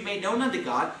requests be made known unto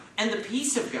God, and the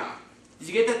peace of God. Did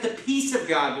you get that? The peace of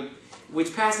God,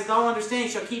 which passeth all understanding,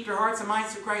 shall keep your hearts and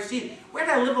minds through Christ Jesus. We're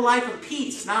going to live a life of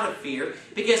peace, not of fear,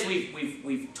 because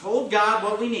we've told God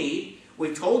what we need,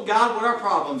 we've told God what our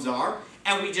problems are,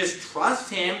 and we just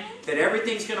trust Him that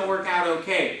everything's going to work out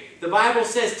okay. The Bible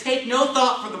says, take no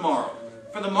thought for the morrow,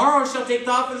 for the morrow shall take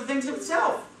thought for the things of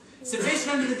itself.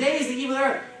 Sufficient unto the day is the evil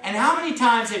thereof. And how many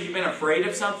times have you been afraid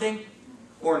of something,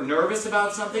 or nervous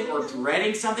about something, or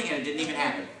dreading something, and it didn't even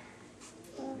happen?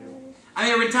 I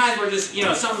mean, there have been times where just, you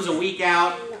know, something's a week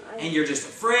out, and you're just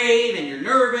afraid, and you're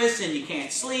nervous, and you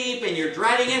can't sleep, and you're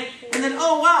dreading it, and then,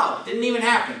 oh wow, it didn't even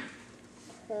happen.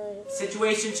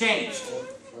 Situation changed.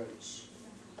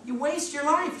 You waste your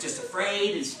life just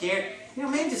afraid and scared. You know,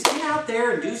 man, just get out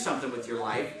there and do something with your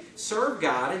life. Serve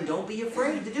God, and don't be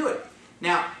afraid to do it.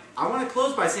 Now, I want to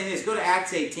close by saying this. Go to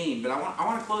Acts 18, but I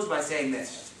want to close by saying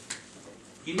this.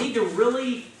 You need to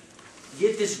really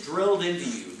get this drilled into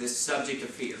you, this subject of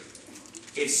fear.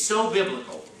 It's so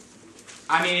biblical.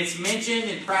 I mean, it's mentioned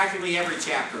in practically every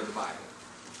chapter of the Bible.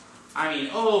 I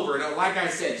mean, over and over. Like I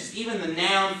said, just even the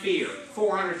noun fear,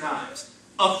 400 times.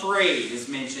 Afraid is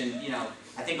mentioned, you know,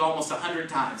 I think almost 100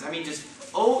 times. I mean, just,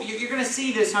 oh, you're going to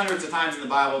see this hundreds of times in the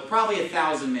Bible, probably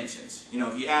 1,000 mentions. You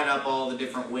know, if you add up all the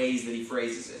different ways that he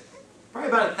phrases it. Probably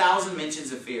about 1,000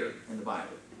 mentions of fear in the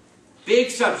Bible.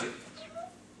 Big subject.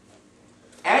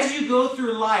 As you go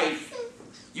through life,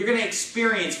 you're going to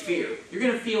experience fear. You're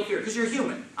going to feel fear, because you're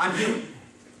human. I'm human.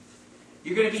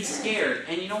 You're going to be scared.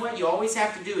 And you know what you always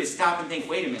have to do is stop and think,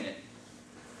 wait a minute.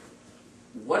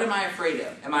 What am I afraid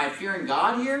of? Am I fearing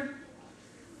God here?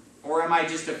 Or am I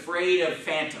just afraid of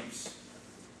phantoms?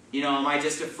 You know, am I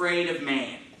just afraid of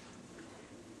man?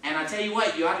 And I tell you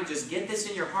what, you ought to just get this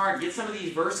in your heart, get some of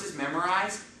these verses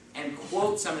memorized, and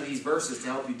quote some of these verses to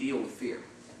help you deal with fear.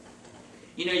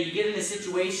 You know, you get in a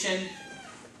situation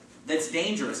that's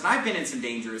dangerous. And I've been in some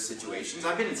dangerous situations.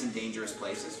 I've been in some dangerous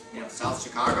places. You know, South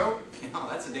Chicago, you know,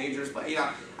 that's a dangerous place. You know,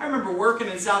 I remember working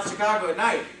in South Chicago at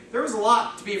night. There was a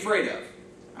lot to be afraid of.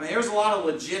 I mean, there was a lot of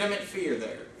legitimate fear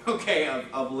there, okay,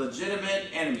 of legitimate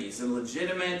enemies and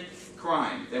legitimate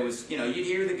crime. There was, you know, you'd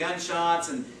hear the gunshots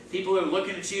and people are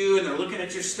looking at you and they're looking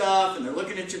at your stuff and they're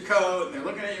looking at your coat and they're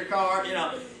looking at your car, you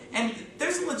know. And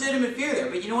there's a legitimate fear there.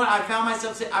 But you know what? I found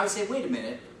myself saying, I would say, wait a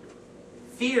minute.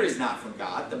 Fear is not from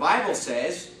God. The Bible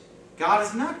says God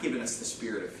has not given us the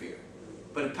spirit of fear,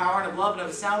 but of power and of love and of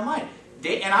a sound mind.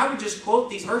 And I would just quote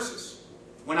these verses.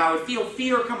 When I would feel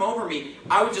fear come over me,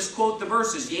 I would just quote the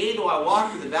verses. Yea, though I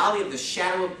walk through the valley of the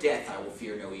shadow of death, I will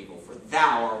fear no evil, for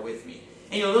thou art with me.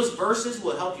 And you know, those verses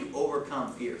will help you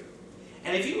overcome fear.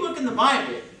 And if you look in the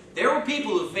Bible, there were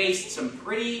people who faced some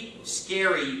pretty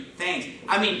scary things.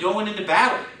 I mean, going into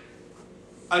battle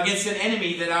against an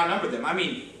enemy that outnumbered them. I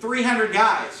mean, 300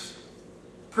 guys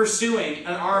pursuing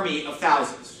an army of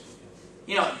thousands.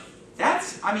 You know,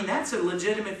 that's a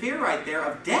legitimate fear right there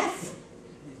of death.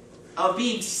 Of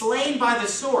being slain by the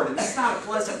sword. And that's not a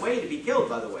pleasant way to be killed,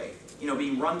 by the way. You know,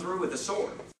 being run through with a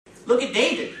sword. Look at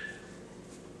David.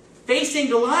 Facing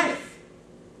Goliath.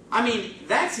 I mean,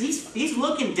 he's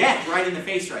looking death right in the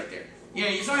face right there. You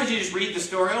know, sometimes you just read the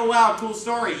story, oh wow, cool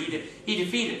story, he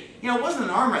defeated. You know, it wasn't an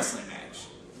arm wrestling match.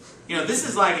 You know, this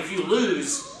is like if you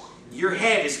lose, your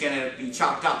head is going to be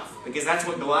chopped off. Because that's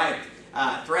what Goliath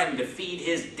threatened, to feed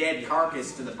his dead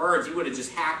carcass to the birds. He would have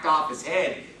just hacked off his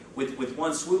head with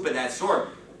one swoop of that sword.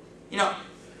 You know,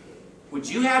 would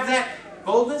you have that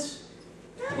boldness?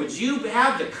 Would you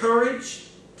have the courage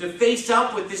to face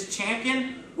up with this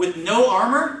champion with no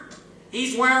armor?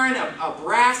 He's wearing a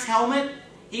brass helmet.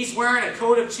 He's wearing a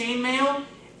coat of chainmail.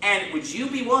 And would you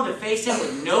be willing to face him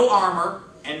with no armor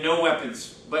and no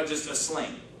weapons, but just a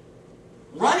sling?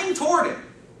 Running toward him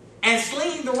and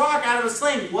slinging the rock out of a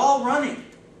sling while running.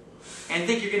 And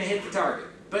think you're going to hit the target.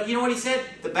 But you know what he said?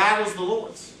 The battle's the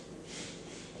Lord's.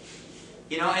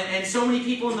 You know, and so many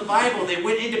people in the Bible, they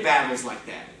went into battles like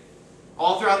that.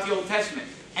 All throughout the Old Testament.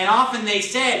 And often they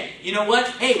said, you know what?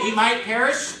 Hey, we might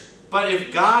perish, but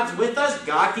if God's with us,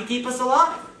 God can keep us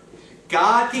alive.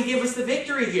 God can give us the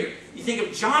victory here. You think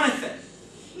of Jonathan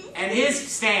and his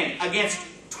stand against,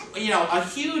 you know, a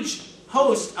huge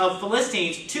host of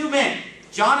Philistines, 2 men.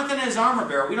 Jonathan and his armor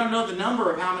bearer. We don't know the number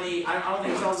of how many, I don't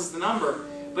think it tells us the number,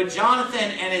 but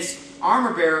Jonathan and his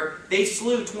armor bearer, they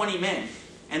slew 20 men.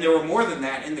 And there were more than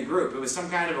that in the group. It was some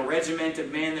kind of a regiment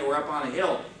of men that were up on a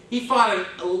hill. He fought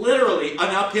literally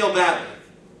an uphill battle.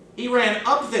 He ran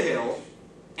up the hill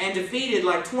and defeated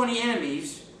like 20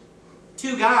 enemies,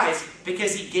 2 guys,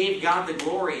 because he gave God the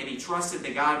glory and he trusted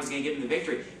that God was going to give him the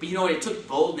victory. But you know what? It took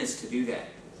boldness to do that.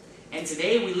 And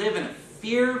today we live in a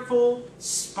fearful,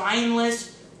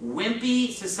 spineless,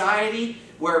 wimpy society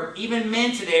where even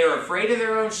men today are afraid of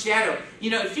their own shadow. You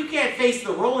know, if you can't face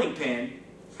the rolling pin,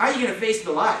 how are you going to face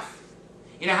Goliath?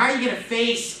 You know, how are you going to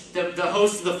face the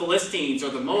host of the Philistines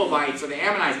or the Moabites or the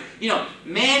Ammonites? You know,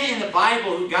 men in the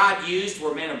Bible who God used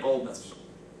were men of boldness.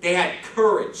 They had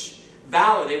courage,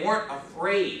 valor. They weren't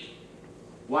afraid.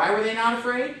 Why were they not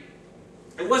afraid?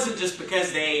 It wasn't just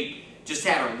because they just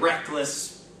had a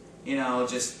reckless, you know,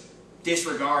 just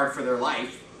disregard for their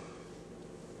life.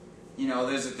 You know,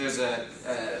 there's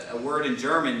a word in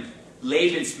German,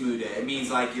 Lebensmüde. It means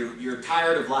like you're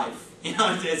tired of life. You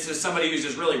know, it's just somebody who's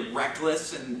just really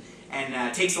reckless and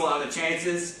takes a lot of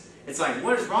chances. It's like,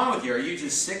 what is wrong with you? Are you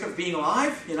just sick of being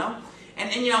alive? You know?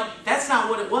 And you know, that's not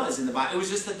what it was in the Bible. It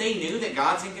was just that they knew that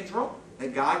God's in control.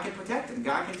 That God can protect them.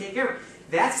 God can take care of them.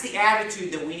 That's the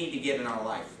attitude that we need to get in our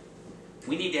life.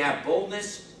 We need to have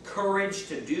boldness, courage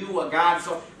to do what God...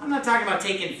 So I'm not talking about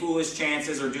taking foolish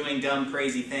chances or doing dumb,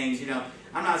 crazy things. You know,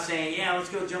 I'm not saying, yeah, let's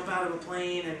go jump out of a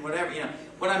plane and whatever. You know,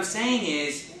 what I'm saying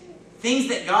is things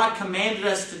that God commanded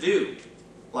us to do,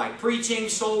 like preaching,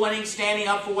 soul winning, standing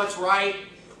up for what's right,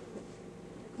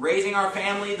 raising our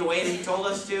family the way that He told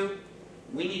us to.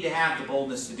 We need to have the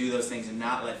boldness to do those things and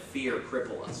not let fear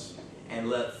cripple us and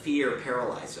let fear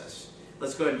paralyze us.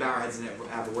 Let's go ahead and bow our heads and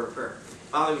have a word of prayer.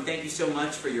 Father, we thank you so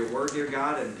much for your word, dear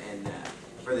God, and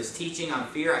for this teaching on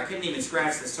fear. I couldn't even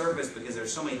scratch the surface because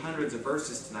there's so many hundreds of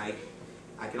verses tonight.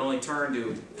 I can only turn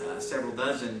to several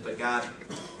dozen, but God,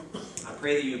 I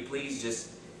pray that you would please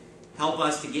just help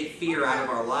us to get fear out of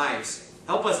our lives.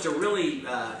 Help us to really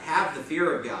have the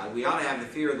fear of God. We ought to have the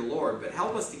fear of the Lord, but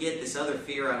help us to get this other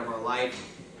fear out of our life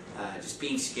just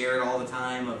being scared all the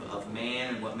time of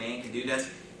man and what man can do to us.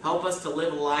 Help us to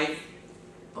live a life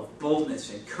of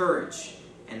boldness and courage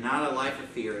and not a life of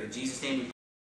fear. In Jesus' name we